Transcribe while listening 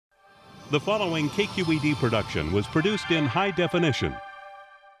The following KQED production was produced in high definition.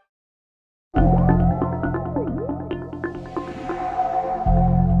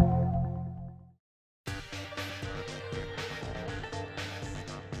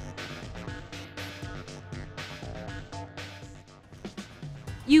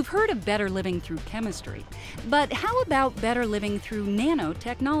 You've heard of better living through chemistry, but how about better living through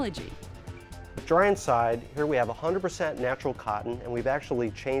nanotechnology? Drying side, here we have 100% natural cotton, and we've actually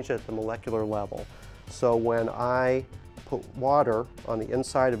changed it at the molecular level. So when I put water on the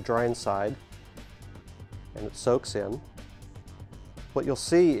inside of drying side and it soaks in, what you'll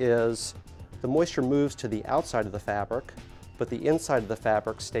see is the moisture moves to the outside of the fabric, but the inside of the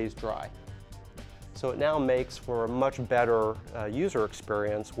fabric stays dry. So it now makes for a much better user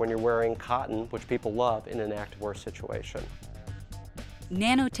experience when you're wearing cotton, which people love, in an activewear situation.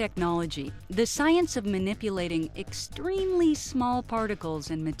 Nanotechnology, the science of manipulating extremely small particles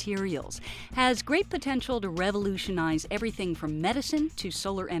and materials, has great potential to revolutionize everything from medicine to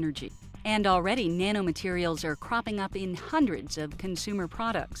solar energy. And already nanomaterials are cropping up in hundreds of consumer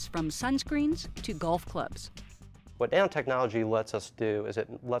products, from sunscreens to golf clubs. What nanotechnology lets us do is it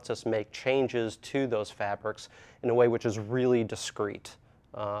lets us make changes to those fabrics in a way which is really discreet,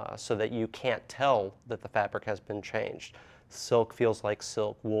 so that you can't tell that the fabric has been changed. Silk feels like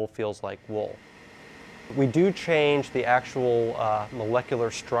silk, wool feels like wool. We do change the actual molecular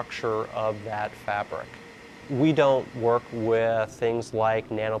structure of that fabric. We don't work with things like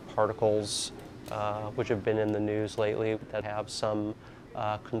nanoparticles, which have been in the news lately, that have some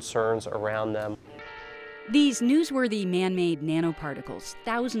concerns around them. These newsworthy man-made nanoparticles,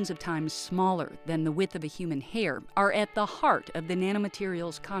 thousands of times smaller than the width of a human hair, are at the heart of the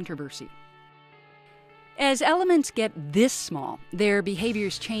nanomaterials controversy. As elements get this small, their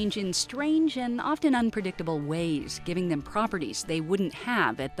behaviors change in strange and often unpredictable ways, giving them properties they wouldn't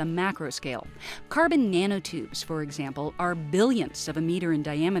have at the macro scale. Carbon nanotubes, for example, are billionths of a meter in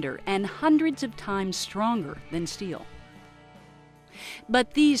diameter and hundreds of times stronger than steel.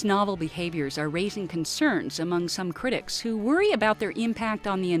 But these novel behaviors are raising concerns among some critics who worry about their impact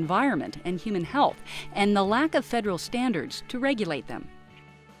on the environment and human health, and the lack of federal standards to regulate them.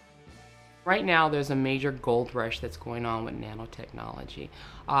 Right now, there's a major gold rush that's going on with nanotechnology,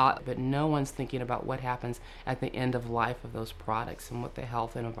 but no one's thinking about what happens at the end of life of those products and what the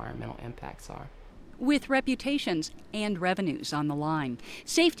health and environmental impacts are. With reputations and revenues on the line,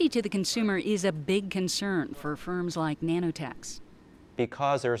 safety to the consumer is a big concern for firms like Nanotechs.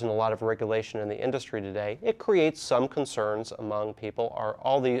 Because there isn't a lot of regulation in the industry today, it creates some concerns among people. Are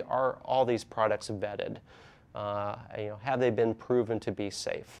all these products vetted? Have they been proven to be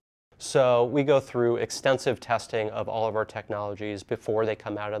safe? So we go through extensive testing of all of our technologies before they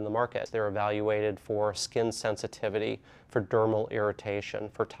come out on the market. They're evaluated for skin sensitivity, for dermal irritation,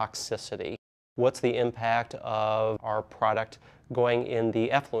 for toxicity. What's the impact of our product going in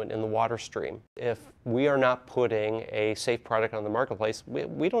the effluent, in the water stream? If we are not putting a safe product on the marketplace,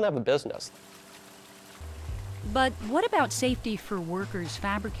 we don't have a business. But what about safety for workers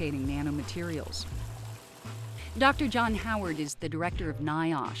fabricating nanomaterials? Dr. John Howard is the director of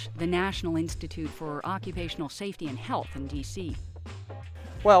NIOSH, the National Institute for Occupational Safety and Health in D.C.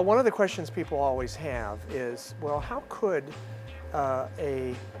 Well, one of the questions people always have is, well, how could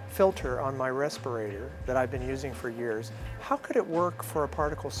a filter on my respirator that I've been using for years, how could it work for a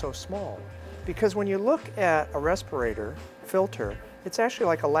particle so small? Because when you look at a respirator filter, it's actually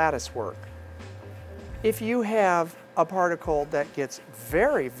like a lattice work. If you have a particle that gets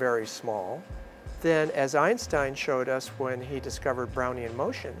very, very small, then as Einstein showed us when he discovered Brownian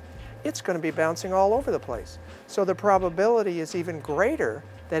motion, it's going to be bouncing all over the place. So the probability is even greater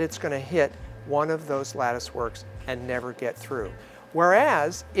that it's going to hit one of those lattice works and never get through.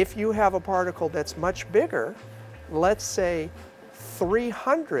 Whereas if you have a particle that's much bigger, let's say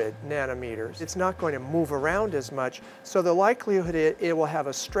 300 nanometers, it's not going to move around as much, so the likelihood it will have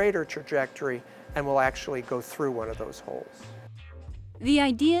a straighter trajectory and will actually go through one of those holes. The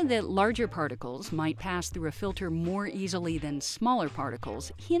idea that larger particles might pass through a filter more easily than smaller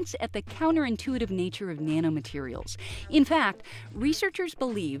particles hints at the counterintuitive nature of nanomaterials. In fact, researchers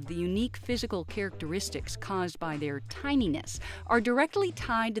believe the unique physical characteristics caused by their tininess are directly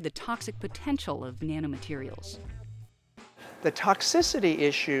tied to the toxic potential of nanomaterials. The toxicity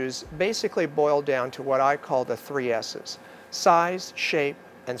issues basically boil down to what I call the 3 S's: size, shape,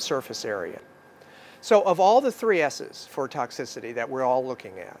 and surface area. So of all the 3 S's for toxicity that we're all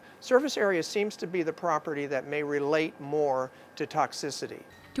looking at, surface area seems to be the property that may relate more to toxicity.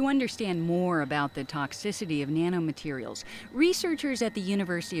 To understand more about the toxicity of nanomaterials, researchers at the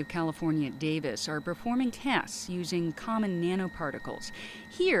University of California at Davis are performing tests using common nanoparticles.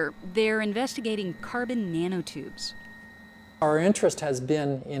 Here, they're investigating carbon nanotubes. Our interest has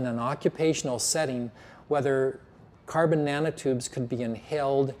been in an occupational setting whether carbon nanotubes could be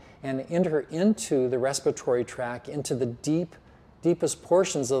inhaled and enter into the respiratory tract, into the deepest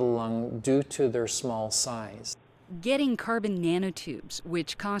portions of the lung due to their small size. Getting carbon nanotubes,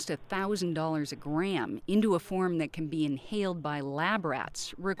 which cost $1,000 a gram, into a form that can be inhaled by lab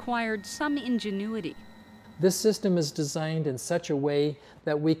rats required some ingenuity. This system is designed in such a way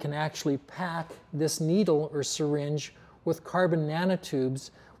that we can actually pack this needle or syringe with carbon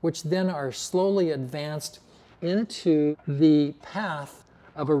nanotubes, which then are slowly advanced into the path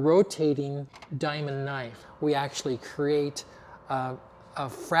of a rotating diamond knife. We actually create a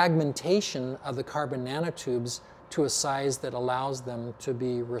fragmentation of the carbon nanotubes to a size that allows them to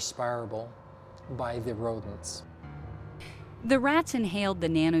be respirable by the rodents. The rats inhaled the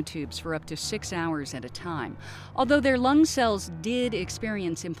nanotubes for up to 6 hours at a time. Although their lung cells did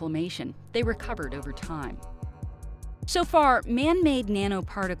experience inflammation, they recovered over time. So far, man-made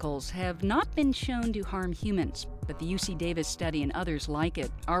nanoparticles have not been shown to harm humans, but the UC Davis study and others like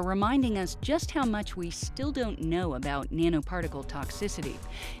it are reminding us just how much we still don't know about nanoparticle toxicity.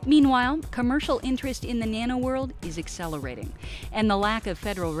 Meanwhile, commercial interest in the nano world is accelerating, and the lack of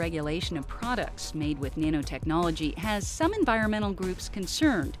federal regulation of products made with nanotechnology has some environmental groups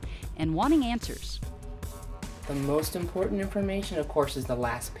concerned and wanting answers. The most important information, of course, is the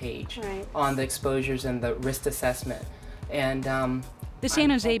last page Right. on the exposures and the risk assessment. And The San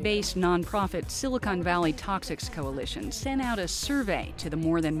Jose-based nonprofit Silicon Valley Toxics Coalition sent out a survey to the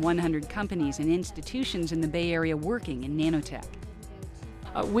more than 100 companies and institutions in the Bay Area working in nanotech.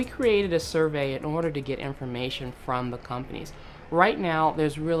 we created a survey in order to get information from the companies. Right now,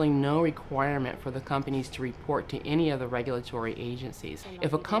 there's really no requirement for the companies to report to any of the regulatory agencies.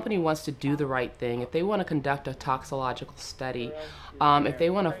 If a company wants to do the right thing, if they want to conduct a toxicological study, if they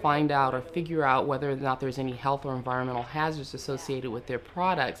want to find out or figure out whether or not there's any health or environmental hazards associated with their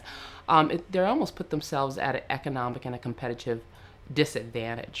products, they almost put themselves at an economic and a competitive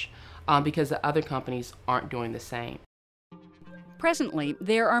disadvantage because the other companies aren't doing the same. Presently,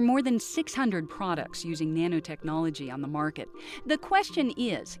 there are more than 600 products using nanotechnology on the market. The question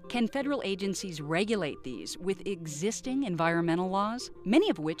is, can federal agencies regulate these with existing environmental laws,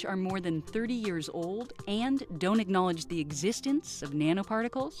 many of which are more than 30 years old and don't acknowledge the existence of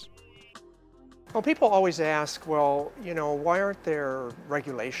nanoparticles? Well, people always ask, well, why aren't there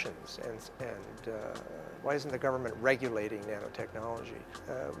regulations and why isn't the government regulating nanotechnology?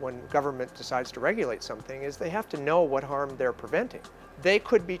 When government decides to regulate something is they have to know what harm they're preventing. They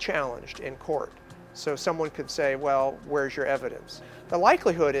could be challenged in court. So someone could say, well, where's your evidence? The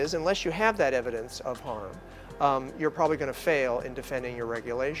likelihood is, unless you have that evidence of harm, you're probably going to fail in defending your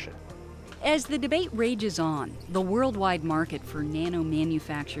regulation. As the debate rages on, the worldwide market for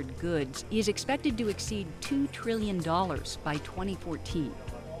nano-manufactured goods is expected to exceed $2 trillion by 2014.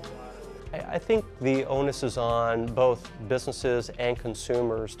 I think the onus is on both businesses and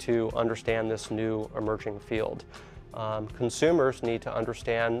consumers to understand this new emerging field. Consumers need to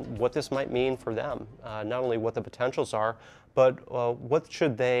understand what this might mean for them, not only what the potentials are, but what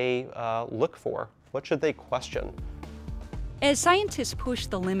should they look for? What should they question? As scientists push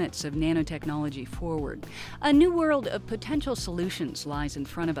the limits of nanotechnology forward, a new world of potential solutions lies in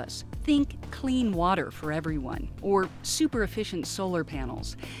front of us. Think clean water for everyone, or super efficient solar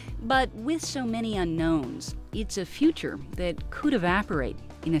panels. But with so many unknowns, it's a future that could evaporate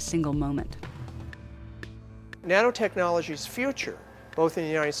in a single moment. Nanotechnology's future, both in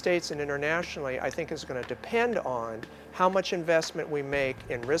the United States and internationally, I think is going to depend on how much investment we make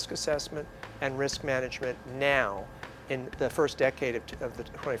in risk assessment and risk management now in the first decade of the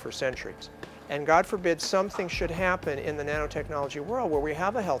 21st century. And God forbid something should happen in the nanotechnology world where we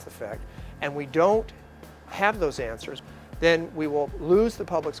have a health effect and we don't have those answers, then we will lose the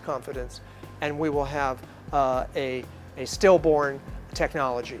public's confidence and we will have a stillborn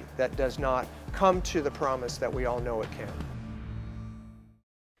technology that does not come to the promise that we all know it can.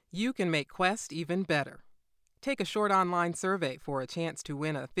 You can make Quest even better. Take a short online survey for a chance to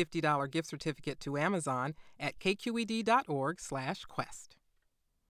win a $50 gift certificate to Amazon at kqed.org/quest.